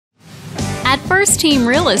At First Team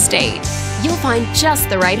Real Estate, you'll find just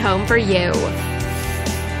the right home for you.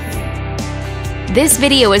 This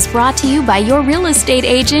video is brought to you by your real estate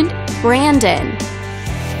agent, Brandon.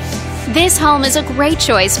 This home is a great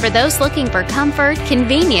choice for those looking for comfort,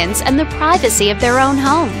 convenience, and the privacy of their own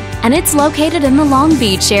home, and it's located in the Long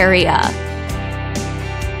Beach area.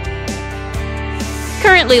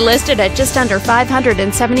 Currently listed at just under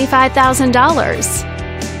 $575,000.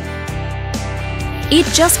 It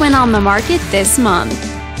just went on the market this month.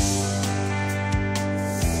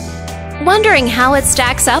 Wondering how it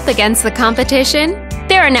stacks up against the competition?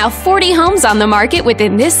 There are now 40 homes on the market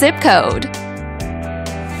within this zip code.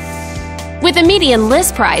 With a median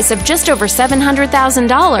list price of just over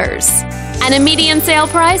 $700,000 and a median sale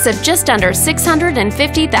price of just under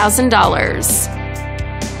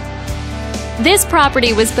 $650,000. This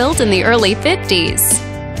property was built in the early 50s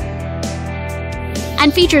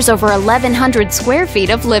and features over 1,100 square feet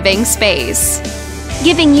of living space,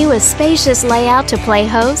 giving you a spacious layout to play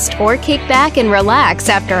host or kick back and relax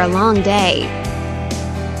after a long day.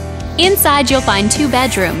 Inside, you'll find 2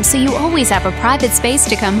 bedrooms, so you always have a private space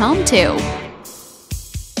to come home to,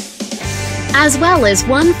 as well as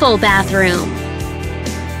 1 full bathroom.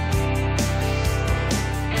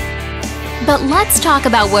 But let's talk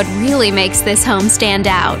about what really makes this home stand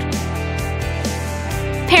out.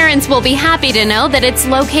 Parents will be happy to know that it's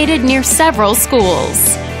located near several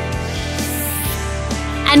schools.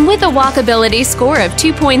 And with a walkability score of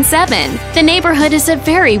 2.7, the neighborhood is a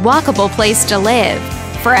very walkable place to live.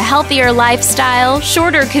 For a healthier lifestyle,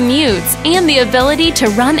 shorter commutes, and the ability to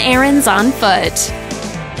run errands on foot.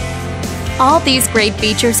 All these great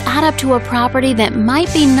features add up to a property that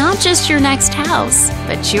might be not just your next house,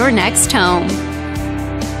 but your next home.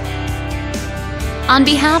 On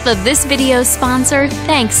behalf of this video's sponsor,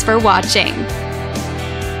 thanks for watching.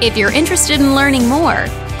 If you're interested in learning more,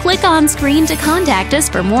 click on screen to contact us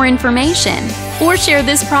for more information or share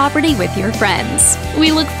this property with your friends.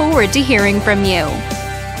 We look forward to hearing from you.